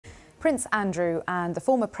Prince Andrew and the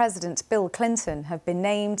former President Bill Clinton have been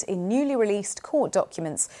named in newly released court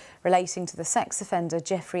documents relating to the sex offender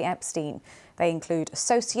Jeffrey Epstein. They include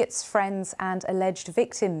associates, friends and alleged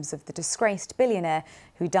victims of the disgraced billionaire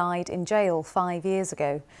who died in jail 5 years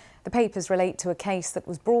ago. The papers relate to a case that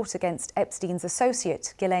was brought against Epstein's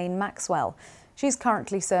associate, Ghislaine Maxwell. She's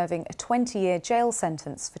currently serving a 20-year jail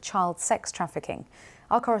sentence for child sex trafficking.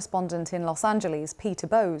 Our correspondent in Los Angeles, Peter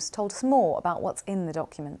Bowes, told us more about what's in the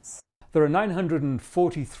documents. There are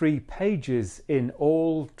 943 pages in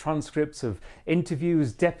all, transcripts of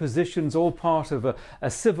interviews, depositions, all part of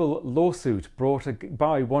a civil lawsuit brought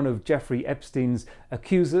by one of Jeffrey Epstein's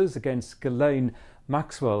accusers against Ghislaine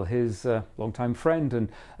Maxwell, his longtime friend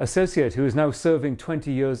and associate, who is now serving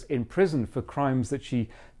 20 years in prison for crimes that she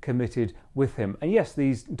committed with him. And yes,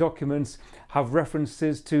 these documents have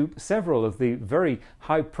references to several of the very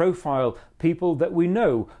high-profile people that we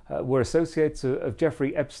know were associates of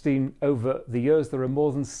Jeffrey Epstein over the years. There are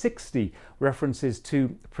more than 60 references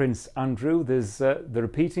to Prince Andrew. There's the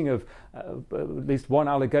repeating of at least one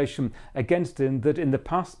allegation against him that in the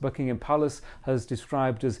past Buckingham Palace has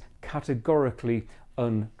described as categorically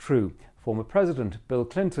untrue. Former President Bill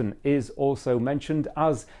Clinton is also mentioned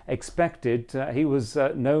as expected. He was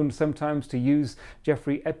known sometimes to use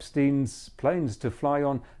Jeffrey Epstein's planes to fly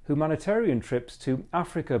on humanitarian trips to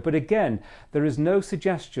Africa. But again, there is no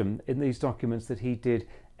suggestion in these documents that he did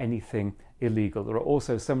anything illegal. There are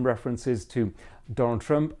also some references to Donald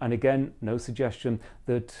Trump, and again, no suggestion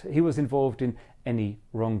that he was involved in any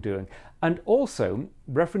wrongdoing. And also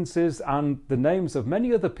references and the names of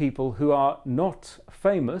many other people who are not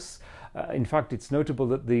famous. In fact, it's notable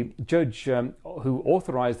that the judge who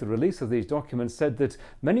authorised the release of these documents said that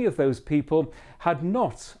many of those people had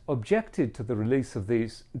not objected to the release of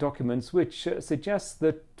these documents, which suggests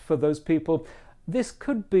that for those people, this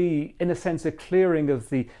could be, in a sense, a clearing of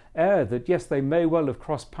the air, that yes, they may well have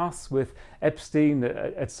crossed paths with Epstein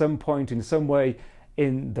at some point in some way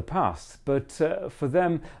in the past, but for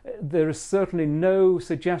them, there is certainly no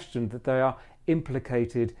suggestion that they are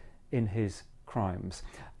implicated in his crimes.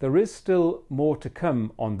 There is still more to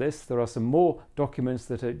come on this. There are some more documents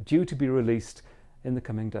that are due to be released in the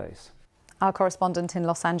coming days. Our correspondent in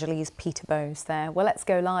Los Angeles, Peter Bowes there. Well, let's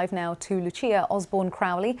go live now to Lucia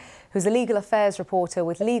Osborne-Crowley, who's a legal affairs reporter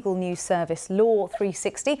with legal news service Law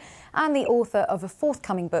 360 and the author of a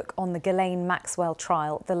forthcoming book on the Ghislaine Maxwell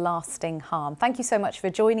trial, The Lasting Harm. Thank you so much for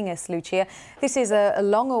joining us, Lucia. This is a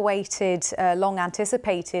long-awaited,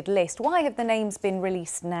 long-anticipated list. Why have the names been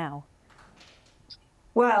released now?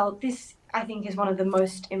 Well, this, I think, is one of the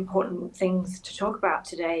most important things to talk about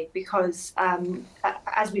today because,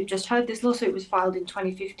 as we've just heard, this lawsuit was filed in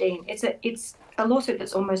 2015. It's a lawsuit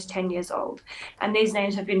that's almost 10 years old, and these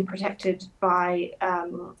names have been protected by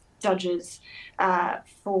judges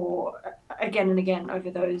for again and again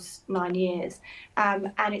over those 9 years.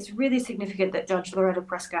 And it's really significant that Judge Loretta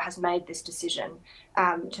Preska has made this decision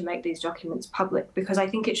to make these documents public, because I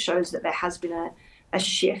think it shows that there has been a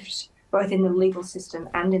shift both in the legal system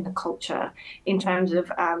and in the culture in terms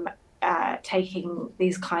of taking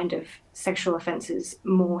these kind of sexual offences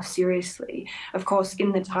more seriously. Of course,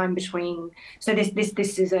 in the time between, so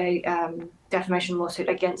this is a defamation lawsuit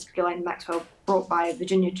against Ghislaine Maxwell brought by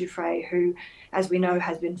Virginia Giuffre, who, as we know,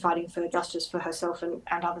 has been fighting for justice for herself and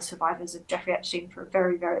other survivors of Jeffrey Epstein for a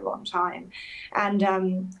very, very long time. And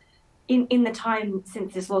in the time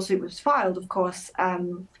since this lawsuit was filed, of course,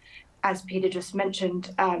 as Peter just mentioned,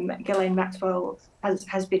 Ghislaine Maxwell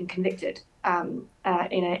has been convicted in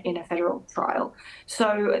a federal trial.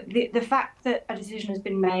 So the fact that a decision has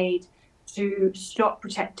been made to stop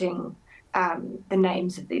protecting the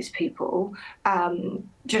names of these people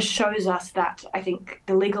just shows us that I think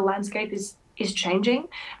the legal landscape is changing,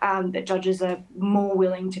 that judges are more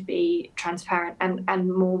willing to be transparent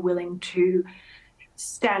and more willing to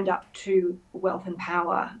stand up to wealth and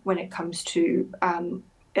power when it comes to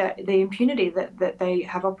the impunity that they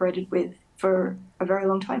have operated with for a very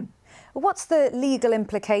long time. What's the legal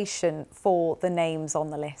implication for the names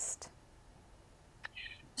on the list?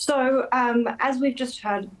 So, as we've just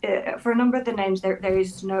heard, for a number of the names, there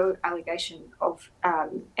is no allegation of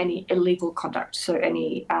any illegal conduct, so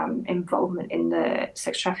any involvement in the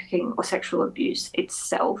sex trafficking or sexual abuse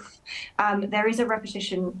itself. There is a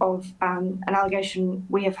repetition of an allegation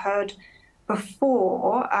we have heard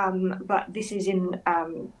before, but this is in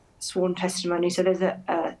sworn testimony. So there's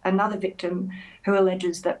another victim who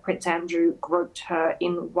alleges that Prince Andrew groped her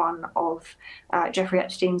in one of Jeffrey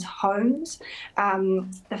Epstein's homes.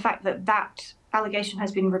 The fact that that allegation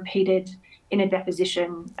has been repeated in a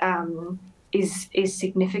deposition is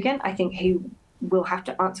significant. I think he will have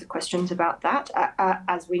to answer questions about that.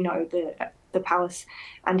 As we know, the palace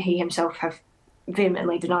and he himself have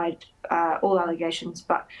vehemently denied all allegations,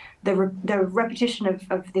 but the repetition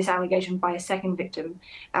of this allegation by a second victim,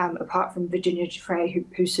 apart from Virginia Giuffre,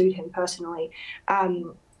 who sued him personally,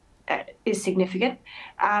 is significant.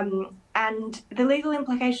 And the legal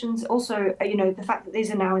implications also, the fact that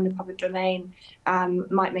these are now in the public domain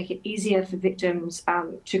might make it easier for victims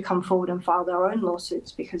to come forward and file their own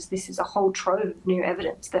lawsuits, because this is a whole trove of new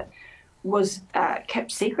evidence that was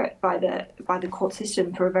kept secret by the court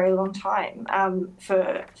system for a very long time,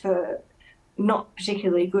 for not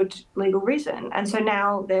particularly good legal reason. And so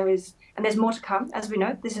now there's more to come. As we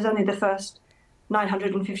know, this is only the first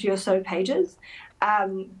 950 or so pages,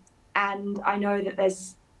 and I know that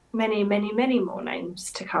there's many more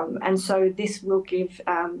names to come. And so this will give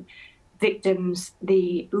victims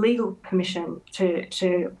the legal permission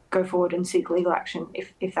to go forward and seek legal action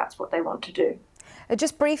if that's what they want to do.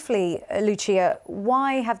 Just briefly, Lucia,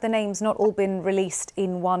 why have the names not all been released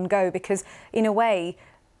in one go? Because in a way,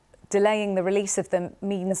 delaying the release of them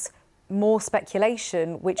means more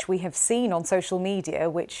speculation, which we have seen on social media,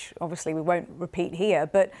 which obviously we won't repeat here.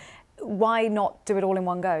 But why not do it all in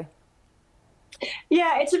one go?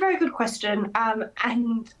 Yeah, it's a very good question,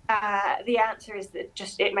 and the answer is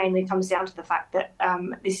that it mainly comes down to the fact that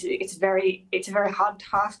it's a very hard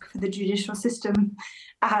task for the judicial system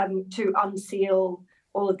to unseal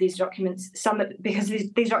all of these documents. Because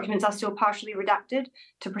these documents are still partially redacted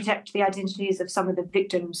to protect the identities of some of the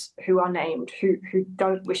victims who are named, who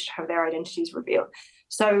don't wish to have their identities revealed.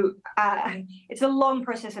 So it's a long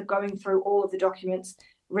process of going through all of the documents,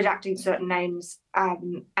 redacting certain names,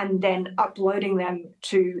 and then uploading them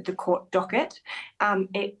to the court docket.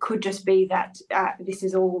 It could just be that this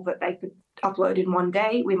is all that they could upload in one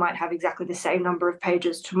day. We might have exactly the same number of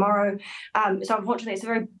pages tomorrow. So unfortunately, it's a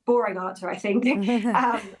very boring answer, I think,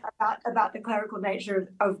 about the clerical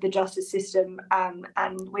nature of the justice system.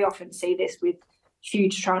 And we often see this with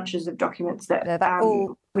huge tranches of documents that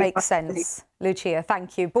all makes sense. Lucia,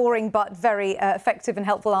 thank you. Boring but very effective and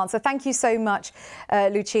helpful answer. Thank you so much,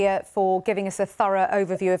 Lucia, for giving us a thorough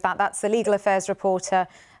overview of that. That's the legal affairs reporter,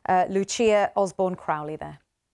 Lucia Osborne-Crowley there.